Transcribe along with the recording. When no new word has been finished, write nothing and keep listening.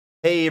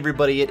Hey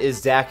everybody, it is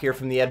Zach here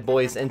from the Ed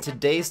Boys, and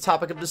today's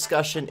topic of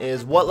discussion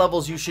is what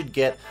levels you should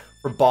get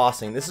for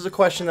bossing. This is a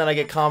question that I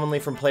get commonly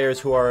from players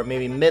who are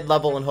maybe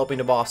mid-level and hoping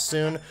to boss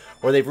soon,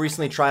 or they've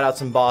recently tried out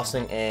some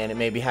bossing and it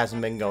maybe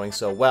hasn't been going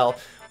so well.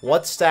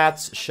 What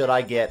stats should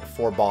I get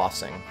for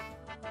bossing?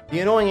 The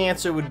annoying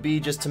answer would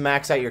be just to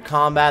max out your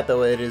combat,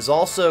 though it is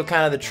also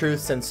kind of the truth,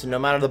 since no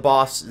matter the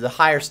boss, the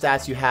higher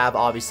stats you have,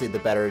 obviously the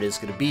better it is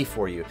going to be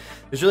for you.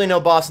 There's really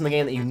no boss in the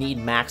game that you need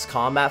max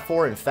combat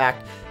for. In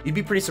fact, you'd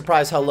be pretty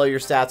surprised how low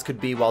your stats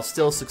could be while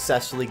still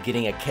successfully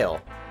getting a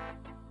kill.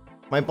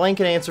 My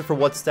blanket answer for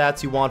what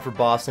stats you want for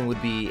bossing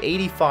would be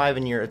 85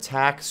 in your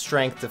attack,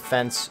 strength,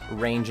 defense,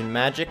 range, and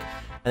magic,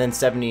 and then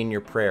 70 in your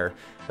prayer.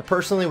 I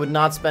personally would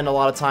not spend a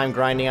lot of time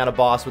grinding out a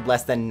boss with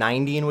less than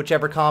 90 in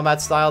whichever combat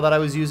style that I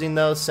was using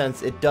though,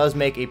 since it does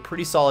make a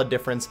pretty solid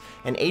difference,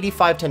 and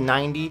 85 to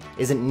 90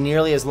 isn't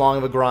nearly as long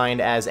of a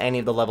grind as any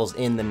of the levels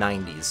in the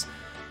 90s.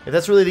 If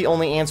that's really the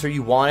only answer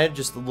you wanted,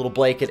 just a little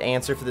blanket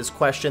answer for this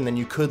question, then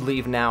you could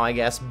leave now, I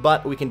guess,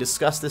 but we can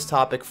discuss this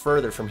topic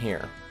further from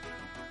here.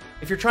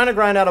 If you're trying to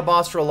grind out a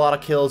boss for a lot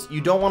of kills,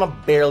 you don't want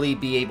to barely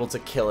be able to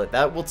kill it.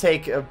 That will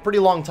take a pretty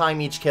long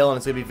time each kill, and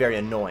it's going to be very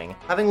annoying.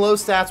 Having low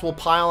stats will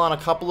pile on a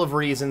couple of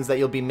reasons that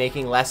you'll be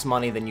making less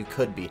money than you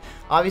could be.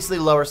 Obviously,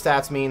 lower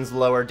stats means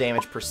lower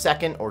damage per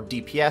second, or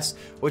DPS,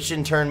 which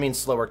in turn means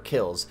slower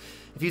kills.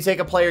 If you take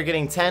a player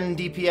getting 10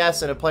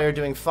 DPS and a player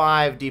doing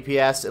 5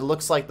 DPS, it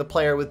looks like the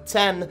player with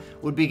 10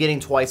 would be getting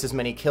twice as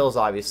many kills,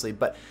 obviously,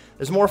 but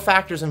there's more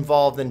factors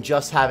involved than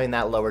just having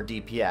that lower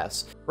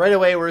DPS. Right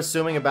away, we're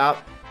assuming about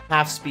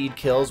half speed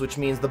kills, which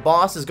means the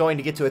boss is going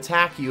to get to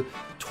attack you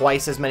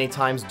twice as many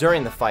times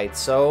during the fight,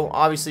 so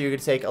obviously you're going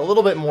to take a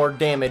little bit more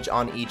damage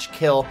on each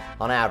kill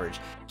on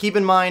average. Keep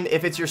in mind,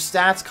 if it's your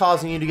stats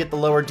causing you to get the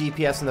lower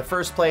DPS in the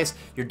first place,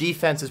 your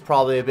defense is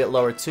probably a bit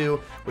lower too,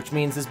 which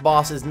means this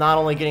boss is not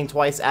only getting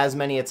twice as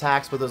many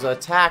attacks, but those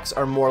attacks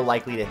are more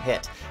likely to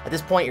hit. At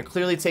this point, you're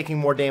clearly taking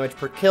more damage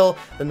per kill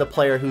than the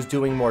player who's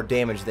doing more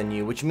damage than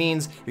you, which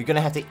means you're going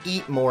to have to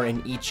eat more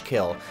in each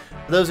kill.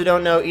 For those who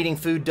don't know, eating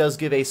food does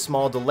give a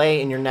small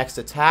delay in your next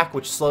attack,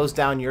 which slows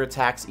down your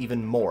attacks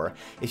even more.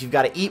 If you've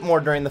got to eat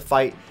more during the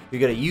fight, you're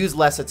going to use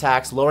less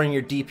attacks, lowering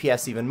your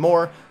DPS even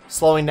more,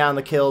 slowing down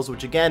the kills,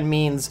 which again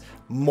means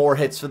more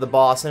hits for the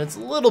boss, and it's a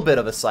little bit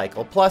of a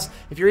cycle. Plus,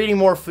 if you're eating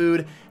more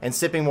food and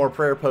sipping more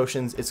prayer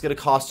potions, it's going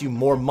to cost you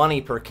more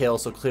money per kill,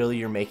 so clearly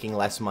you're making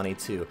less money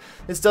too.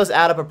 This does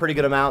add up a pretty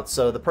good amount,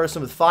 so the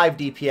person with 5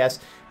 DPS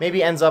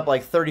maybe ends up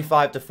like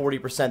 35 to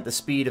 40% the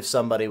speed of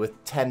somebody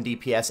with 10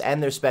 DPS,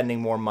 and they're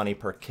spending more money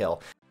per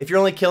kill. If you're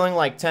only killing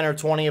like 10 or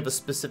 20 of a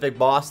specific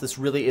boss, this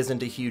really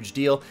isn't a huge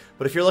deal,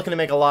 but if you're looking to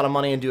make a lot of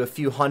money and do a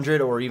few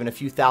hundred or even a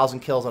few thousand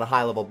kills on a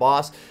high-level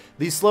boss,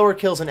 these slower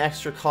kills and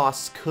extra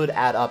costs could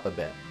add up a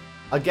bit.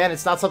 Again,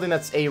 it's not something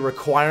that's a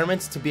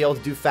requirement to be able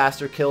to do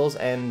faster kills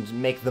and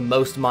make the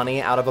most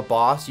money out of a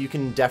boss. You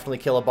can definitely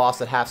kill a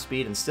boss at half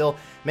speed and still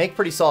make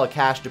pretty solid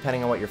cash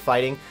depending on what you're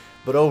fighting.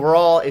 But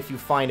overall, if you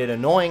find it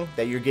annoying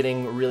that you're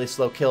getting really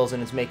slow kills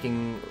and it's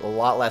making a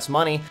lot less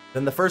money,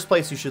 then the first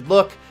place you should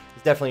look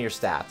is definitely your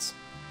stats.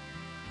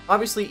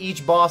 Obviously,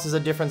 each boss is a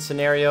different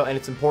scenario, and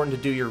it's important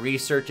to do your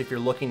research if you're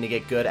looking to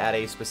get good at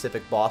a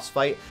specific boss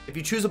fight. If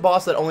you choose a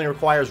boss that only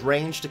requires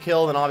range to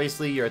kill, then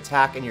obviously your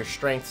attack and your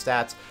strength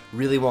stats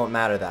really won't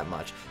matter that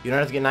much. You don't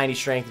have to get 90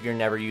 strength if you're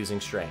never using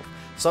strength.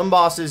 Some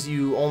bosses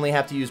you only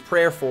have to use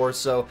prayer for,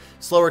 so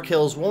slower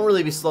kills won't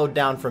really be slowed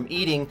down from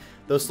eating.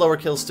 Those slower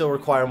kills still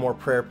require more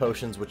prayer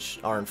potions, which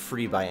aren't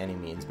free by any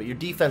means, but your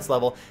defense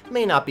level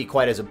may not be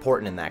quite as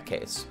important in that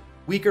case.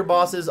 Weaker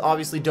bosses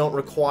obviously don't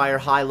require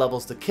high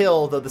levels to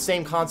kill, though the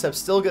same concept's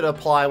still going to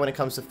apply when it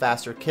comes to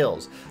faster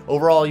kills.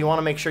 Overall, you want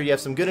to make sure you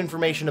have some good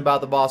information about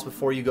the boss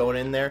before you go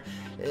in there.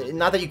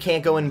 Not that you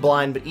can't go in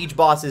blind, but each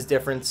boss is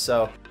different,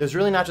 so there's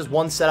really not just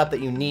one setup that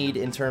you need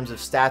in terms of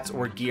stats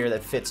or gear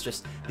that fits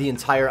just the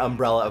entire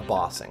umbrella of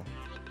bossing.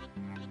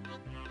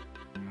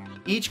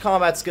 Each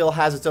combat skill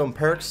has its own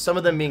perks, some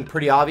of them being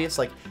pretty obvious,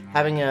 like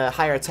having a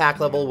higher attack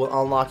level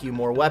will unlock you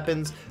more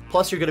weapons,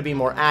 plus you're going to be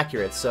more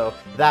accurate, so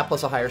that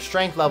plus a higher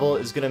strength level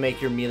is going to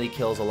make your melee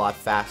kills a lot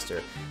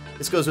faster.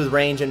 This goes with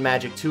range and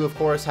magic too, of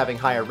course. Having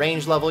higher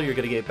range level, you're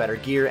going to get better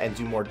gear and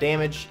do more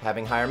damage.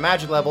 Having higher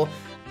magic level,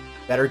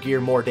 better gear,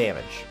 more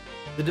damage.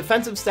 The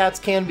defensive stats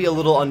can be a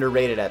little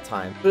underrated at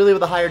times. Clearly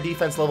with a higher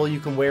defense level you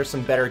can wear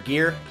some better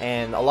gear,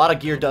 and a lot of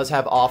gear does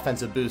have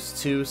offensive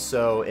boosts too,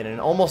 so in an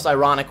almost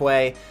ironic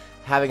way,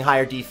 having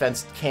higher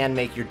defense can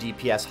make your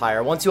DPS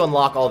higher. Once you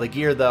unlock all the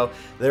gear though,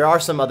 there are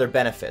some other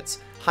benefits.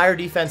 Higher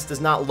defense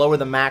does not lower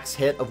the max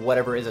hit of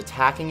whatever is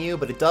attacking you,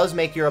 but it does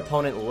make your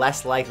opponent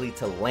less likely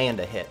to land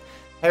a hit.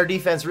 Higher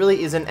defense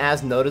really isn't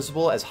as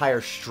noticeable as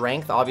higher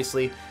strength.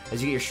 Obviously,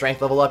 as you get your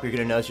strength level up, you're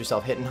going to notice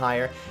yourself hitting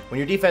higher. When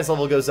your defense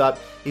level goes up,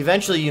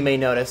 eventually you may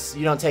notice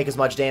you don't take as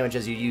much damage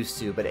as you used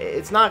to, but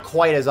it's not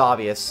quite as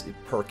obvious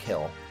per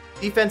kill.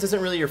 Defense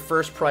isn't really your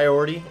first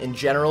priority in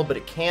general, but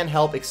it can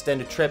help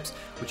extended trips,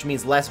 which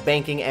means less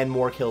banking and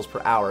more kills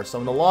per hour. So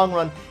in the long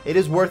run, it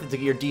is worth it to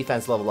get your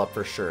defense level up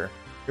for sure.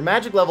 Your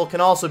magic level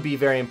can also be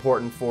very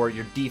important for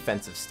your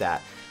defensive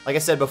stat. Like I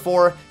said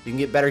before, you can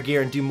get better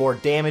gear and do more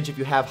damage if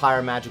you have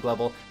higher magic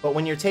level, but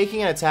when you're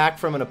taking an attack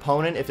from an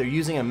opponent, if they're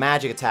using a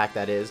magic attack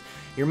that is,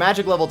 your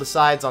magic level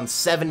decides on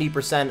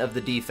 70% of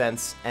the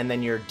defense, and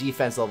then your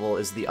defense level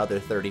is the other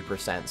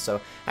 30%. So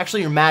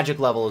actually your magic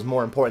level is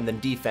more important than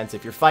defense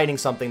if you're fighting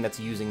something that's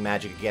using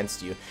magic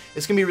against you.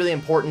 This can be really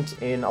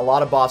important in a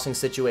lot of bossing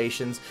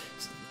situations.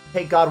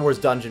 Take God War's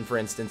Dungeon for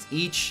instance.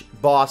 Each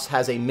boss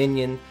has a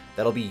minion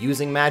that'll be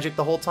using magic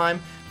the whole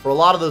time. For a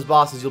lot of those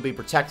bosses, you'll be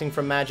protecting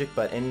from magic,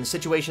 but in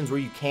situations where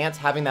you can't,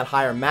 having that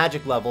higher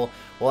magic level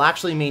will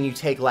actually mean you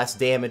take less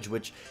damage,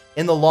 which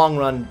in the long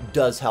run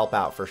does help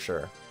out for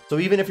sure. So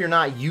even if you're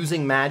not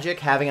using magic,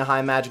 having a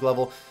high magic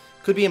level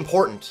could be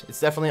important. It's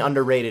definitely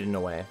underrated in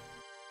a way.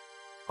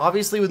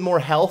 Obviously, with more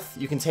health,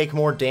 you can take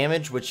more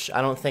damage, which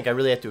I don't think I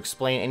really have to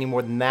explain any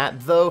more than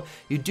that, though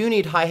you do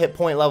need high hit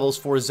point levels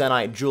for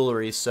Zenyte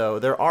jewelry, so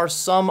there are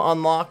some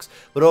unlocks,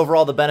 but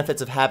overall the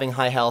benefits of having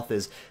high health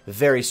is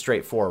very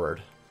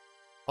straightforward.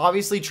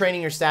 Obviously,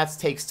 training your stats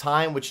takes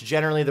time, which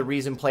generally the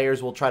reason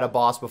players will try to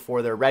boss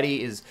before they're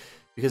ready is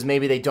because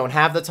maybe they don't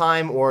have the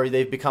time or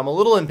they've become a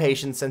little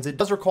impatient, since it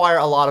does require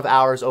a lot of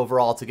hours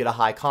overall to get a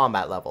high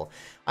combat level.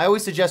 I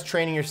always suggest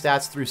training your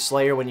stats through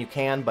Slayer when you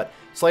can, but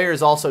Slayer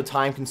is also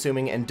time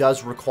consuming and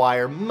does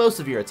require most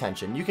of your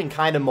attention. You can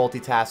kind of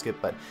multitask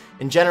it, but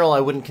in general I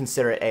wouldn't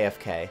consider it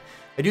AFK.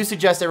 I do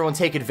suggest everyone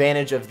take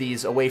advantage of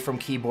these away from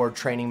keyboard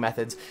training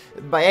methods.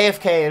 By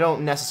AFK, I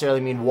don't necessarily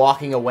mean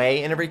walking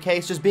away in every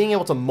case, just being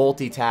able to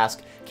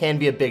multitask can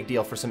be a big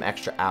deal for some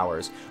extra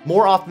hours.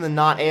 More often than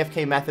not,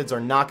 AFK methods are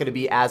not going to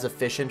be as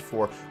efficient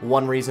for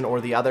one reason or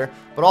the other,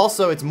 but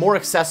also it's more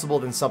accessible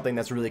than something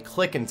that's really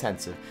click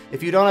intensive.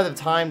 If you don't have the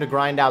time to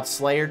grind out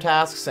Slayer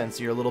tasks since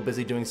you're a little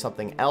busy doing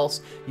something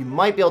else, you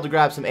might be able to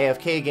grab some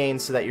AFK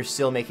gains so that you're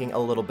still making a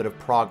little bit of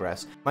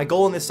progress. My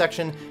goal in this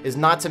section is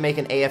not to make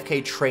an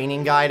AFK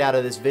training guide out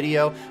of this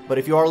video, but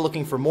if you are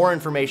looking for more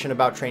information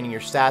about training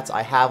your stats,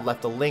 I have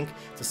left a link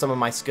to some of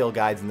my skill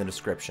guides in the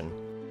description.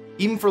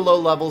 Even for low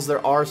levels,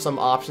 there are some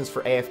options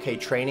for AFK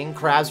training.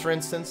 Crabs, for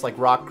instance, like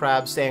rock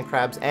crabs, sand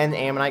crabs, and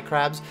ammonite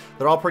crabs,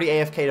 they're all pretty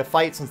AFK to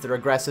fight since they're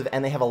aggressive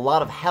and they have a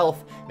lot of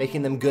health,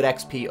 making them good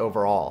XP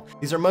overall.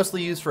 These are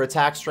mostly used for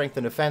attack, strength,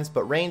 and defense,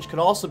 but range can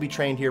also be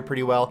trained here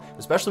pretty well,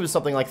 especially with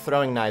something like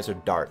throwing knives or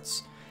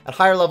darts. At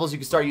higher levels, you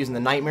can start using the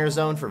Nightmare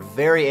Zone for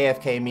very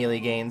AFK melee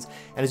gains,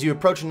 and as you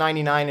approach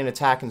 99 in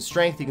attack and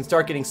strength, you can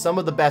start getting some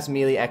of the best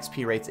melee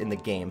XP rates in the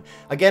game.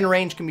 Again,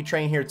 range can be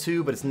trained here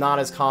too, but it's not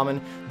as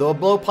common, though a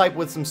blowpipe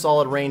with some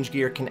solid range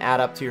gear can add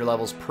up to your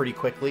levels pretty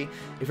quickly.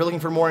 If you're looking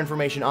for more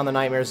information on the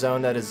Nightmare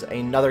Zone, that is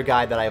another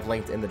guide that I have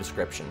linked in the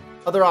description.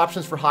 Other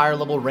options for higher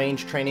level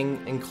range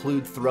training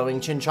include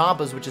throwing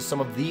Chinchompas, which is some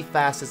of the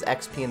fastest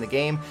XP in the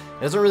game.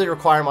 It doesn't really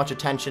require much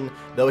attention,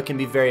 though it can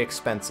be very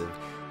expensive.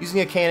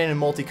 Using a cannon in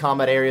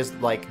multi-combat areas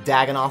like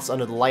Dagonoths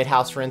under the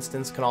lighthouse, for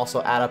instance, can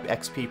also add up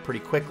XP pretty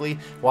quickly,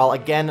 while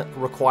again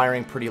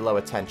requiring pretty low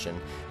attention.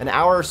 An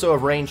hour or so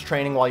of range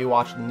training while you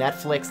watch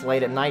Netflix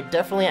late at night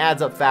definitely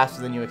adds up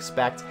faster than you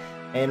expect,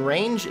 and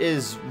range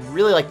is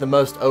really like the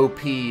most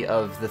OP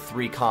of the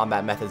three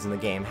combat methods in the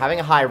game.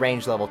 Having a high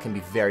range level can be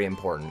very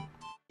important.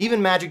 Even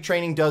magic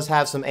training does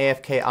have some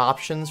AFK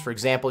options. For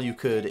example, you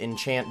could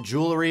enchant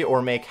jewelry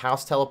or make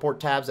house teleport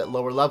tabs at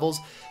lower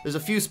levels. There's a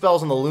few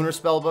spells in the Lunar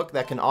Spellbook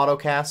that can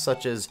autocast,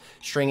 such as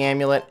String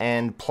Amulet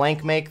and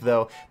Plank Make,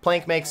 though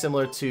Plank Make,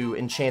 similar to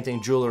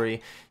enchanting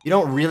jewelry, you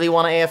don't really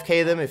want to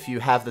AFK them if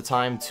you have the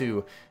time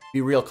to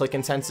be real click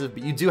intensive,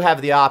 but you do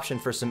have the option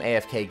for some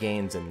AFK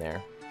gains in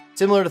there.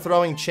 Similar to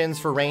throwing chins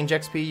for range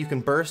XP, you can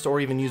burst or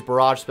even use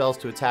barrage spells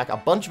to attack a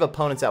bunch of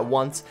opponents at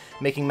once,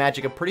 making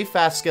magic a pretty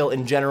fast skill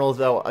in general,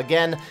 though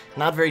again,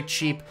 not very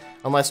cheap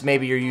unless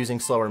maybe you're using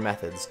slower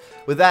methods.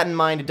 With that in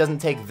mind, it doesn't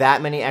take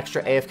that many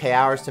extra AFK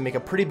hours to make a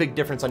pretty big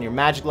difference on your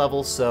magic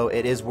levels, so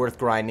it is worth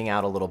grinding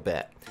out a little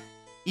bit.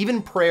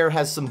 Even prayer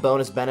has some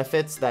bonus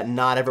benefits that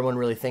not everyone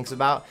really thinks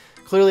about.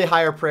 Clearly,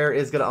 higher prayer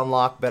is going to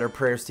unlock better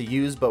prayers to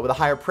use, but with a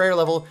higher prayer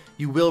level,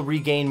 you will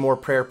regain more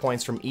prayer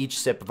points from each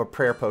sip of a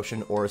prayer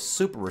potion or a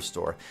super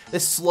restore.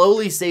 This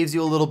slowly saves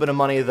you a little bit of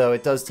money, though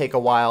it does take a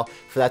while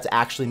for that to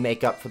actually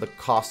make up for the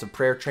cost of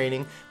prayer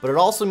training, but it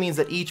also means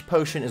that each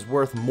potion is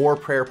worth more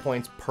prayer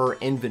points per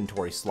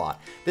inventory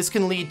slot. This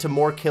can lead to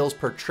more kills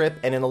per trip,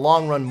 and in the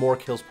long run, more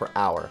kills per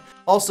hour.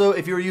 Also,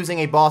 if you were using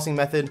a bossing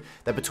method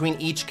that between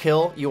each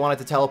kill, you wanted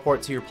to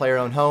teleport to your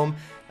player-owned home,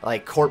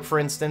 like Corp for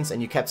instance,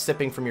 and you kept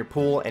sipping from your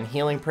pool and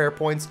healing prayer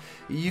points,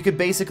 you could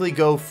basically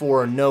go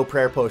for no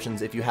prayer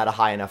potions if you had a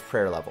high enough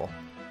prayer level.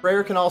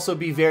 Prayer can also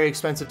be very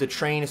expensive to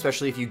train,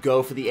 especially if you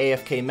go for the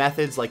AFK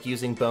methods like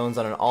using bones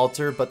on an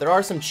altar, but there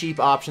are some cheap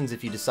options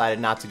if you decided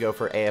not to go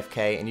for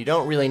AFK, and you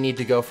don't really need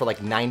to go for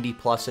like 90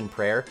 plus in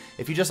prayer.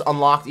 If you just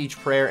unlocked each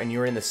prayer and you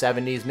were in the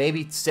 70s,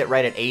 maybe sit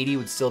right at 80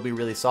 would still be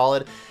really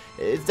solid.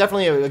 It's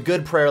definitely a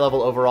good prayer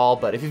level overall,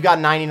 but if you've got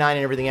 99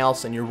 and everything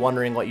else and you're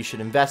wondering what you should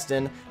invest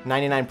in,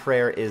 99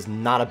 prayer is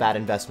not a bad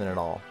investment at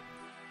all.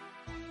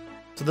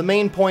 So the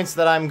main points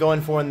that I'm going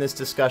for in this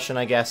discussion,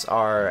 I guess,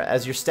 are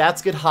as your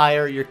stats get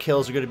higher, your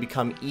kills are going to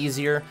become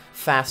easier,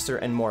 faster,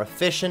 and more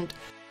efficient.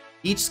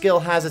 Each skill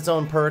has its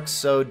own perks,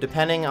 so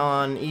depending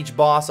on each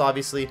boss,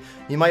 obviously,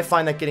 you might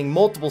find that getting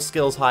multiple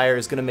skills higher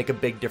is going to make a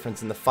big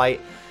difference in the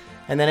fight.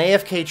 And then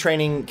AFK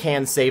training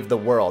can save the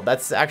world.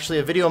 That's actually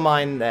a video of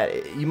mine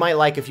that you might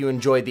like if you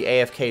enjoyed the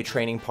AFK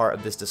training part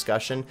of this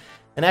discussion.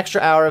 An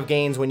extra hour of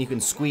gains when you can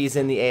squeeze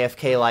in the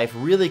AFK life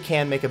really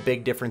can make a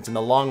big difference in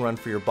the long run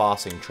for your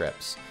bossing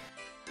trips.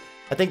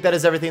 I think that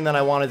is everything that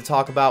I wanted to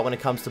talk about when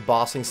it comes to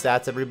bossing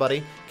stats,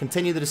 everybody.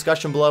 Continue the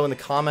discussion below in the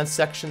comments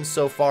section.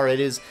 So far it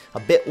is a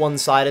bit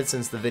one-sided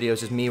since the video is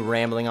just me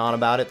rambling on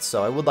about it,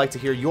 so I would like to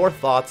hear your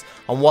thoughts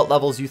on what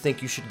levels you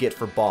think you should get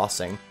for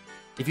bossing.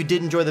 If you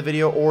did enjoy the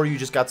video or you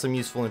just got some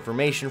useful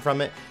information from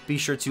it, be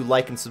sure to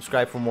like and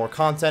subscribe for more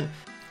content.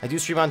 I do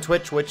stream on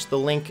Twitch, which the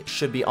link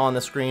should be on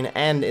the screen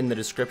and in the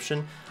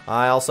description.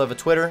 I also have a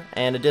Twitter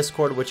and a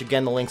Discord, which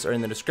again the links are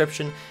in the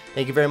description.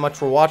 Thank you very much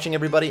for watching,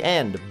 everybody,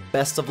 and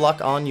best of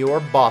luck on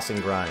your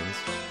bossing grinds.